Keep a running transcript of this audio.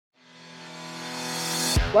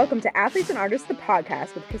Welcome to Athletes and Artists, the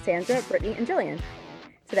podcast with Cassandra, Brittany, and Jillian.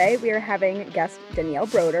 Today, we are having guest Danielle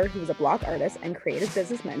Broder, who is a block artist and creative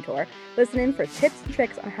business mentor, listening for tips and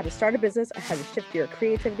tricks on how to start a business and how to shift your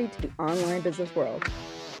creativity to the online business world.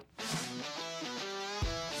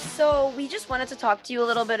 So we just wanted to talk to you a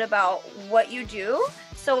little bit about what you do.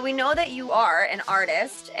 So we know that you are an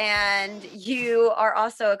artist and you are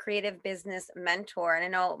also a creative business mentor. And I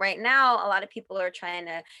know right now a lot of people are trying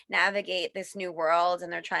to navigate this new world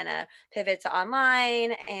and they're trying to pivot to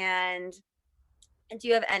online. And do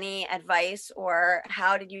you have any advice, or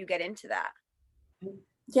how did you get into that?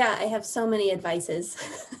 Yeah, I have so many advices.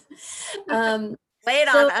 Lay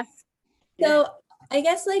it on us. So I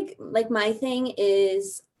guess like my thing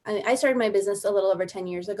is, I started my business a little over 10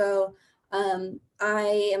 years ago.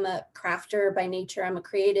 I am a crafter by nature. I'm a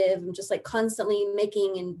creative. I'm just like constantly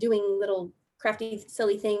making and doing little crafty,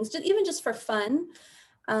 silly things, just for fun.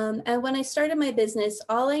 And when I started my business,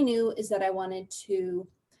 all I knew is that I wanted to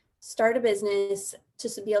start a business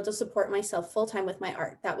to be able to support myself full time with my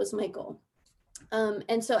art. That was my goal.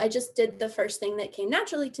 And so I just did the first thing that came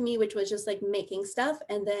naturally to me, which was just like making stuff.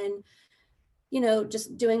 And then,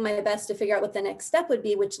 just doing my best to figure out what the next step would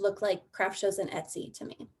be, which looked like craft shows and Etsy to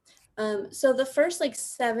me. So the first like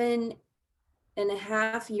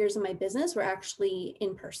 7.5 years of my business were actually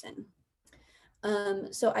in person.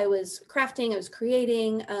 So I was crafting, I was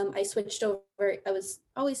creating, I switched over, I was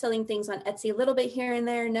always selling things on Etsy a little bit here and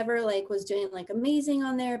there, never like was doing like amazing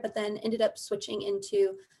on there, but then ended up switching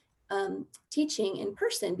into teaching in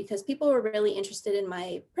person because people were really interested in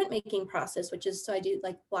my printmaking process, so I do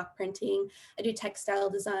like block printing, I do textile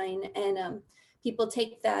design, and people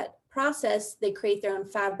take that process, they create their own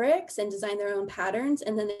fabrics and design their own patterns,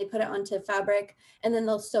 and then they put it onto fabric, and then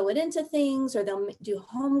they'll sew it into things, or they'll do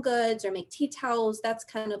home goods or make tea towels. That's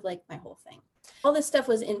kind of like my whole thing. All this stuff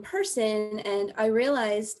was in person, and I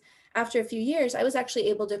realized after a few years, I was actually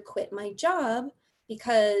able to quit my job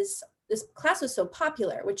because this class was so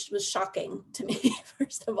popular, which was shocking to me,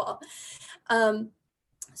 first of all.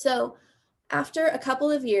 So after a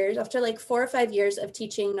couple of years, after like 4 or 5 years of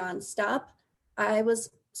teaching nonstop, I was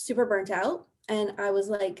super burnt out. And I was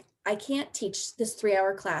like, I can't teach this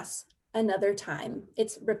 3-hour class another time.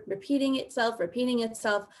 It's repeating itself.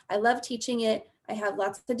 I love teaching it. I have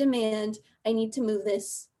lots of demand. I need to move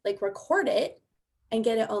this, like record it and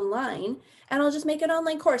get it online, and I'll just make an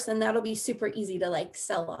online course, and that'll be super easy to like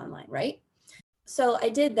sell online, right? So I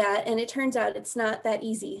did that, and it turns out it's not that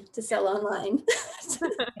easy to sell online.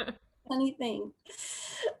 Funny thing.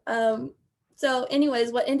 So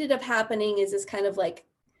anyways, what ended up happening is this kind of like,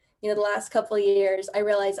 the last couple of years, I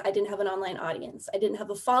realized I didn't have an online audience. I didn't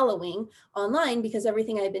have a following online because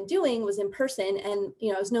everything I'd been doing was in person, and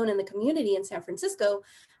I was known in the community in San Francisco,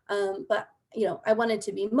 but I wanted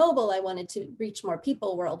to be mobile. I wanted to reach more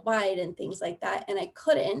people worldwide and things like that. And I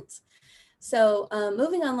couldn't. So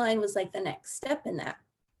moving online was like the next step in that.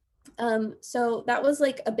 So that was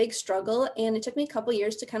like a big struggle. And it took me a couple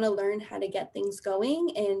years to kind of learn how to get things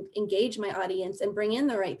going and engage my audience and bring in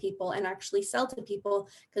the right people and actually sell to people,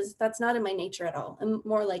 because that's not in my nature at all. I'm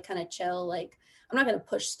more like kind of chill. Like, I'm not going to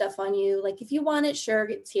push stuff on you. Like, if you want it, sure,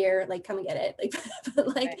 it's here. Like, come and get it. Like, but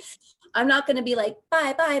like, right. I'm not going to be like,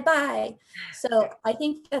 bye. So I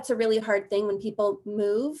think that's a really hard thing when people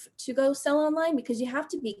move to go sell online, because you have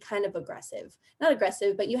to be kind of not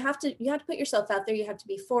aggressive, but you have to put yourself out there. You have to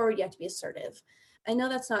be forward. You have to be assertive. I know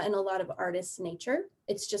that's not in a lot of artists' nature.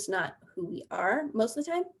 It's just not who we are most of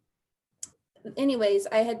the time. Anyways,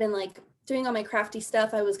 I had been like doing all my crafty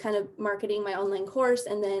stuff. I was kind of marketing my online course,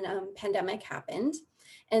 and then pandemic happened.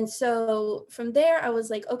 And so from there, I was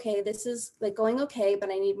like, okay, this is like going okay, but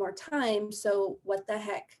I need more time. So what the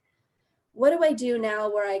heck? What do I do now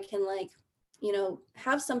where I can like,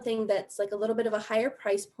 have something that's like a little bit of a higher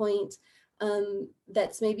price point,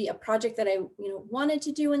 that's maybe a project that I, wanted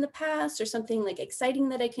to do in the past, or something like exciting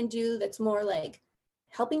that I can do that's more like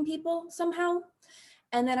helping people somehow.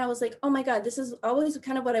 And then I was like, oh my God, this is always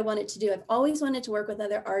kind of what I wanted to do. I've always wanted to work with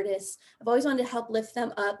other artists. I've always wanted to help lift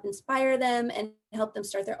them up, inspire them, and help them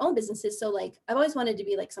start their own businesses. So like, I've always wanted to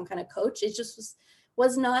be like some kind of coach. It just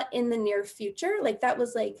was not in the near future. Like, that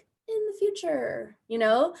was like in the future,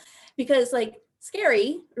 because like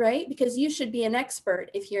scary, right? Because you should be an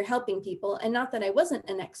expert if you're helping people. And not that I wasn't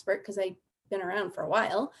an expert, because I've been around for a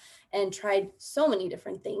while and tried so many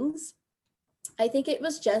different things. I think it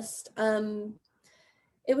was just kind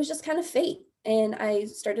of fate. And I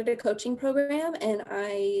started a coaching program, and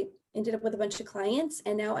I ended up with a bunch of clients,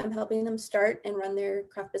 and now I'm helping them start and run their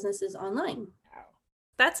craft businesses online.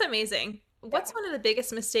 That's amazing. What's one of the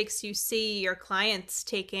biggest mistakes you see your clients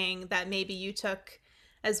taking that maybe you took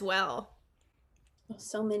as well? Oh,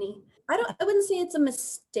 so many. I wouldn't say it's a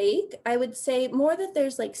mistake. I would say more that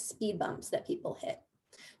there's like speed bumps that people hit.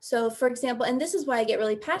 So for example, and this is why I get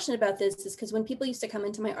really passionate about this, is because when people used to come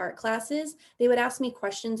into my art classes, they would ask me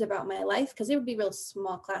questions about my life because they would be real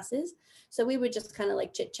small classes. So we would just kind of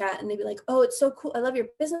like chit chat and they'd be like, oh, it's so cool. I love your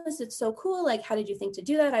business. It's so cool. Like, how did you think to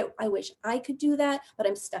do that? I wish I could do that, but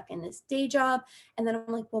I'm stuck in this day job. And then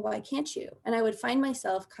I'm like, well, why can't you? And I would find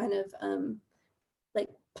myself kind of like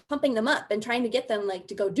pumping them up and trying to get them like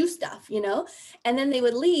to go do stuff, and then they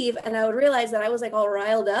would leave and I would realize that I was like all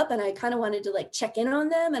riled up and I kind of wanted to like check in on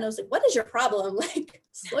them. And I was like, what is your problem? Like,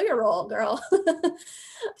 slow your roll, girl.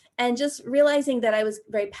 And just realizing that I was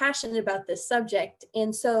very passionate about this subject.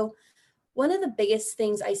 And so one of the biggest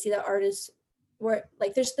things I see that artists were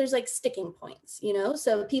like, there's like sticking points,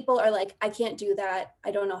 so people are like, I can't do that.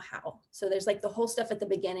 I don't know how. So there's like the whole stuff at the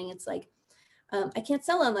beginning. It's like, I can't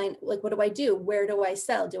sell online. Like, what do I do? Where do I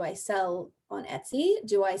sell? Do I sell on Etsy?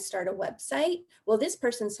 Do I start a website? Well, this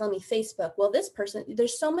person's telling me Facebook. Well, this person,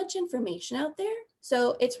 there's so much information out there.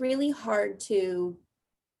 So it's really hard to,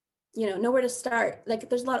 know where to start. Like,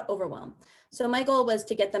 there's a lot of overwhelm. So my goal was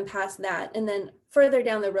to get them past that. And then further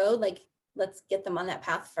down the road, like, let's get them on that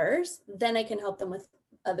path first. Then I can help them with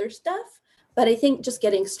other stuff. But I think just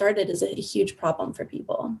getting started is a huge problem for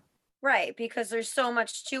people. Right, because there's so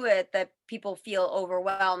much to it that people feel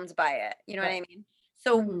overwhelmed by it. You know what I mean?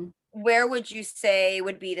 So where would you say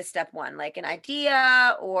would be the step one? Like an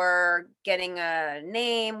idea or getting a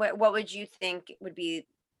name? What would you think would be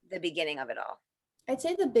the beginning of it all? I'd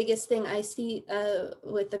say the biggest thing I see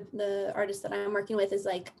with the artists that I'm working with is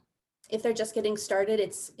like, if they're just getting started,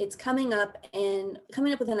 it's coming up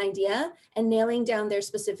with an idea and nailing down their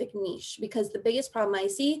specific niche. Because the biggest problem I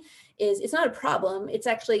see is it's not a problem, it's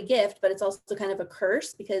actually a gift, but it's also kind of a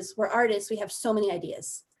curse because we're artists, we have so many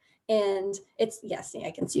ideas. And it's, yes,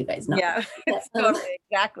 I can see you guys know. Yeah, totally,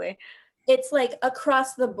 exactly. It's like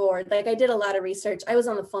across the board. Like, I did a lot of research. I was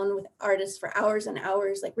on the phone with artists for hours and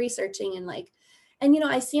hours, like researching and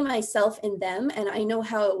I see myself in them and I know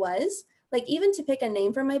how it was. Like, even to pick a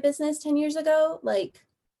name for my business 10 years ago, like,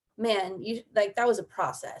 man, that was a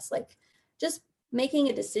process. Like, just making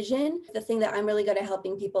a decision. The thing that I'm really good at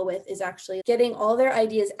helping people with is actually getting all their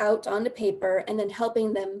ideas out onto paper and then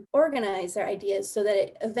helping them organize their ideas so that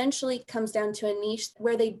it eventually comes down to a niche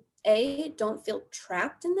where they don't feel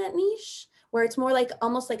trapped in that niche, where it's more like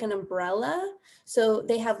almost like an umbrella. So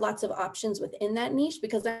they have lots of options within that niche,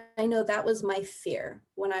 because I know that was my fear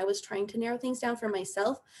when I was trying to narrow things down for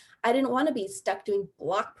myself. I didn't want to be stuck doing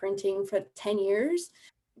block printing for 10 years,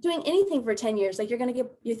 doing anything for 10 years. Like, you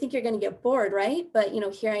think you're going to get bored, right? But,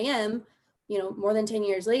 here I am, more than 10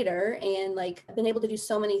 years later, and like, I've been able to do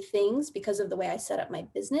so many things because of the way I set up my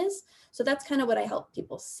business. So that's kind of what I help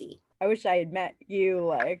people see. I wish I had met you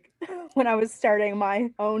like when I was starting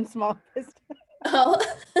my own small business. Oh,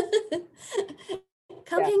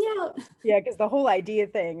 come hang out. Yeah, because the whole idea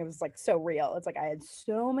thing, it was like so real. It's like I had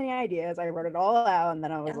so many ideas. I wrote it all out and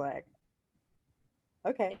then I was like,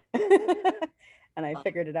 okay. And I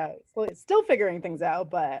figured it out. Still figuring things out,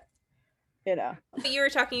 but You were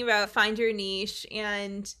talking about find your niche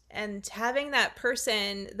and having that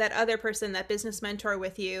other person, that business mentor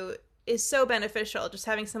with you is so beneficial, just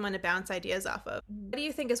having someone to bounce ideas off of. What do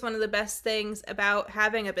you think is one of the best things about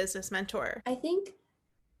having a business mentor? I think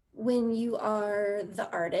when you are the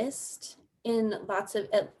artist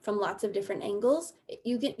from lots of different angles,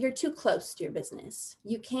 you're too close to your business.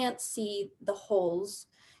 You can't see the holes.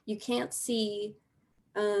 You can't see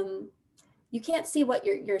what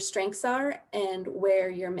your strengths are and where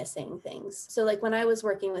you're missing things. So like when I was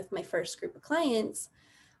working with my first group of clients,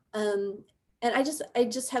 and I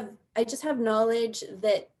just have knowledge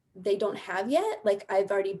that they don't have yet. Like,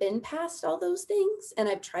 I've already been past all those things and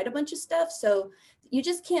I've tried a bunch of stuff. So you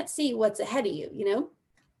just can't see what's ahead of you,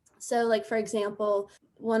 So like, for example,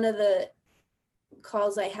 one of the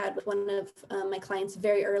calls I had with one of my clients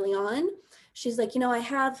very early on, she's like,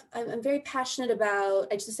 I'm very passionate about,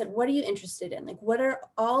 I just said, what are you interested in? Like, what are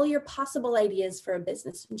all your possible ideas for a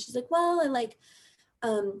business? And she's like, well, I like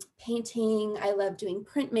painting. I love doing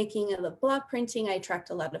printmaking. I love block printing. I attract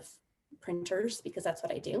a lot of printers because that's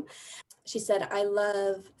what I do. She said, I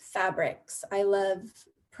love fabrics. I love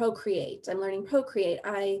Procreate. I'm learning Procreate.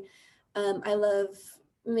 I love,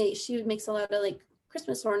 she makes a lot of like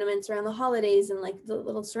Christmas ornaments around the holidays and like the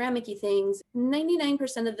little ceramic-y things.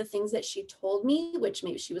 99% of the things that she told me, which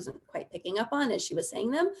maybe she wasn't quite picking up on as she was saying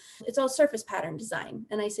them, it's all surface pattern design.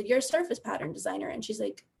 And I said, you're a surface pattern designer. And she's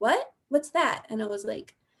like, what? What's that? And I was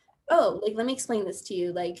like, oh, like, let me explain this to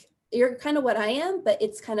you. Like, you're kind of what I am, but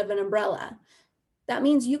it's kind of an umbrella. That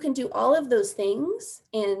means you can do all of those things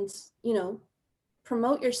and,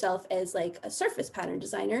 promote yourself as like a surface pattern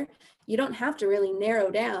designer, you don't have to really narrow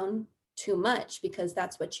down too much, because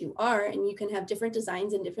that's what you are, and you can have different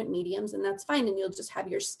designs in different mediums, and that's fine, and you'll just have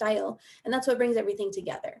your style, and that's what brings everything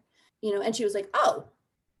together, you know. And she was like, oh,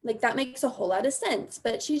 like that makes a whole lot of sense,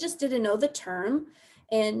 but she just didn't know the term,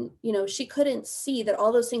 and you know, she couldn't see that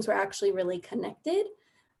all those things were actually really connected.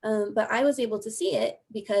 But I was able to see it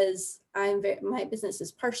because my business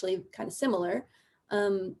is partially kind of similar.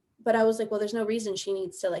 But I was like, well, there's no reason she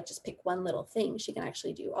needs to like just pick one little thing. She can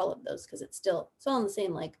actually do all of those, because it's all in the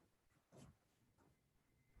same like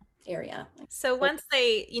area. So once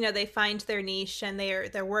they, you know, they find their niche and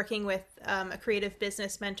they're working with a creative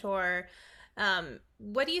business mentor,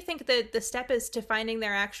 what do you think the step is to finding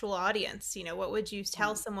their actual audience? You know, what would you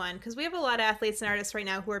tell someone? Because we have a lot of athletes and artists right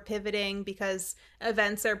now who are pivoting because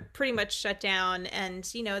events are pretty much shut down, and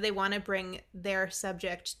you know, they want to bring their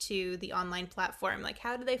subject to the online platform. Like,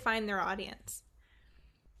 how do they find their audience?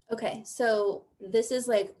 Okay, so this is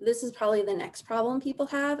probably the next problem people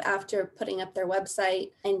have after putting up their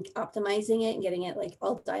website and optimizing it and getting it like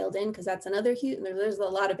all dialed in, because that's another huge, there's a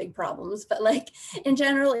lot of big problems, but like in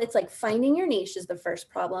general, it's like finding your niche is the first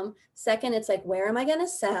problem. Second, it's like, where am I going to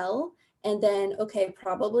sell? And then, okay,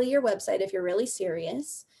 probably your website if you're really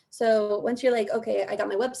serious. So once you're like, okay, I got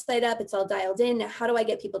my website up, it's all dialed in. Now, how do I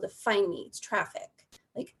get people to find me? It's traffic.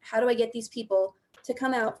 Like, how do I get these people to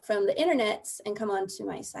come out from the internets and come onto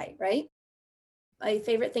my site, right? My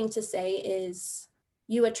favorite thing to say is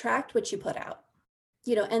you attract what you put out,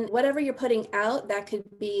 you know, and whatever you're putting out, that could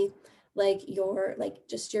be like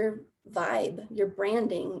just your vibe, your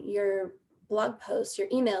branding, your blog posts, your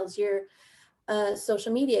emails, your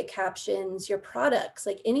social media captions, your products,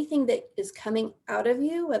 like anything that is coming out of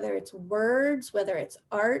you, whether it's words, whether it's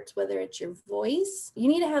art, whether it's your voice, you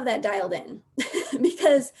need to have that dialed in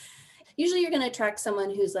because usually you're going to attract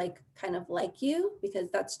someone who's like kind of like you,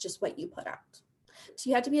 because that's just what you put out. So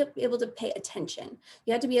you have to be able to pay attention.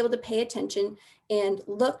 You have to be able to pay attention and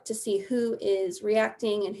look to see who is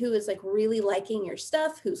reacting and who is like really liking your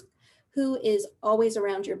stuff, who is always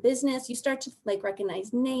around your business. You start to like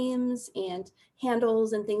recognize names and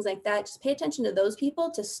handles and things like that. Just pay attention to those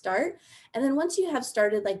people to start. And then once you have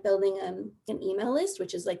started like building an email list,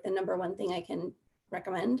 which is like the number one thing I can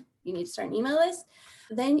recommend, you need to start an email list,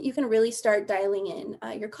 then you can really start dialing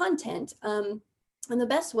in your content. And the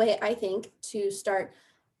best way, I think, to start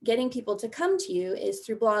getting people to come to you is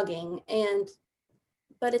through blogging.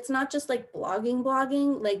 But it's not just like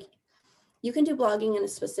blogging. Like, you can do blogging in a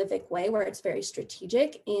specific way where it's very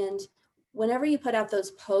strategic. And whenever you put out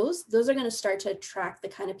those posts, those are going to start to attract the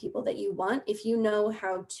kind of people that you want if you know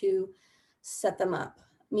how to set them up,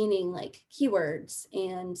 meaning like keywords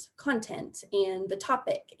and content and the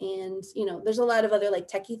topic. And, you know, there's a lot of other like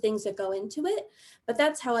techie things that go into it, but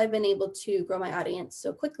that's how I've been able to grow my audience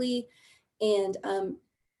so quickly and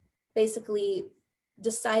basically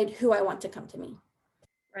decide who I want to come to me.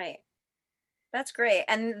 Right. That's great.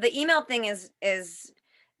 And the email thing is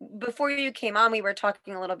before you came on, we were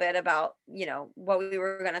talking a little bit about, you know, what we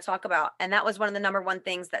were going to talk about. And that was one of the number one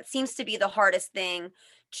things that seems to be the hardest thing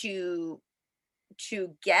to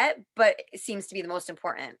get, but it seems to be the most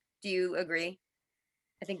important. Do you agree?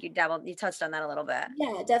 I think you touched on that a little bit.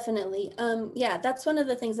 Yeah, definitely. Yeah, that's one of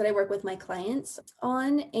the things that I work with my clients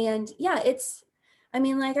on. And yeah, I'm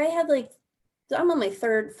on my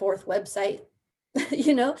third, fourth website,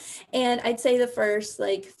 you know, and I'd say the first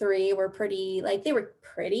like three were pretty, but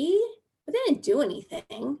they didn't do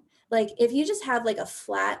anything. Like, if you just have like a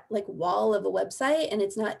flat like wall of a website and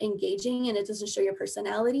it's not engaging and it doesn't show your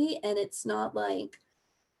personality and it's not like,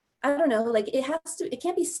 I don't know, like it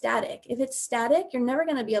can't be static. If it's static, you're never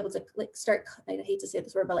going to be able to like start, I hate to say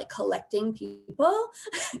this word, but like collecting people,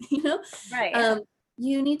 you know? Right.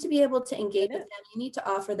 You need to be able to engage with them. You need to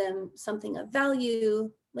offer them something of value.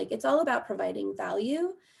 Like, it's all about providing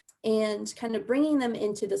value and kind of bringing them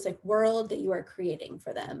into this like world that you are creating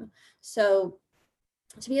for them. So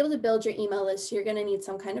to be able to build your email list, you're going to need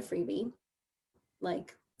some kind of freebie,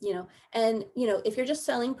 like, you know, and, you know, if you're just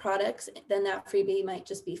selling products, then that freebie might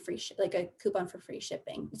just be free, like a coupon for free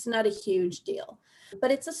shipping. It's not a huge deal,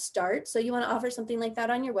 but it's a start. So you want to offer something like that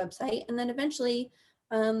on your website. And then eventually,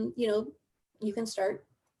 you know, you can start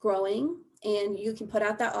growing and you can put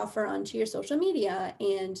out that offer onto your social media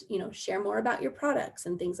and, you know, share more about your products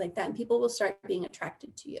and things like that. And people will start being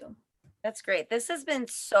attracted to you. That's great. This has been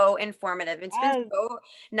so informative. It's been so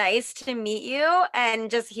nice to meet you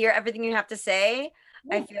and just hear everything you have to say.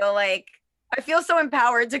 Yeah. I feel so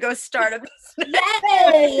empowered to go start a business.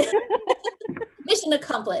 Yay! Mission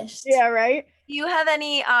accomplished. Yeah, right? Do you have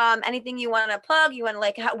any anything you want to plug? You want to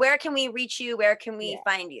like where can we reach you? Where can we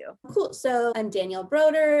find you? Cool. So I'm Danielle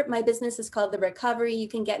Broder. My business is called The Recovery. You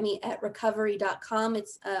can get me at recovery.com.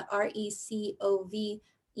 It's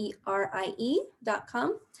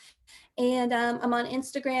RECOVERIE.com. And I'm on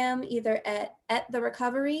Instagram either at The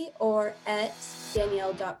Recovery or at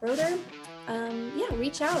Danielle.Broder.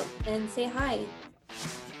 Reach out and say hi.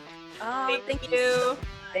 Oh, thank you.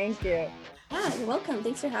 Thank you. Yeah, you're welcome.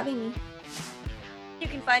 Thanks for having me. You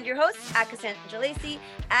can find your hosts at Cassandra Lacey,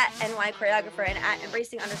 at NY Choreographer, and at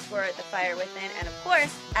Embracing_the Fire Within, and of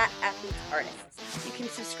course, at Athletes Artists. You can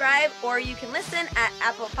subscribe or you can listen at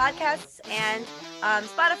Apple Podcasts and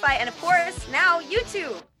Spotify, and of course, now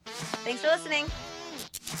YouTube. Thanks for listening.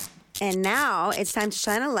 And now it's time to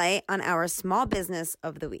shine a light on our small business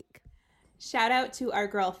of the week. Shout out to our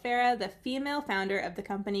girl Farah, the female founder of the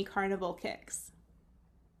company Carnival Kicks.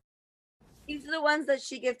 These are the ones that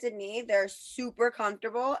she gifted me. They're super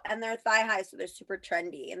comfortable and they're thigh high, so they're super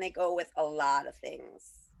trendy and they go with a lot of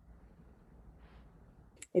things.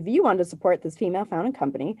 If you want to support this female founded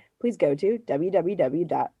company, please go to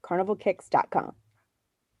www.carnivalkicks.com.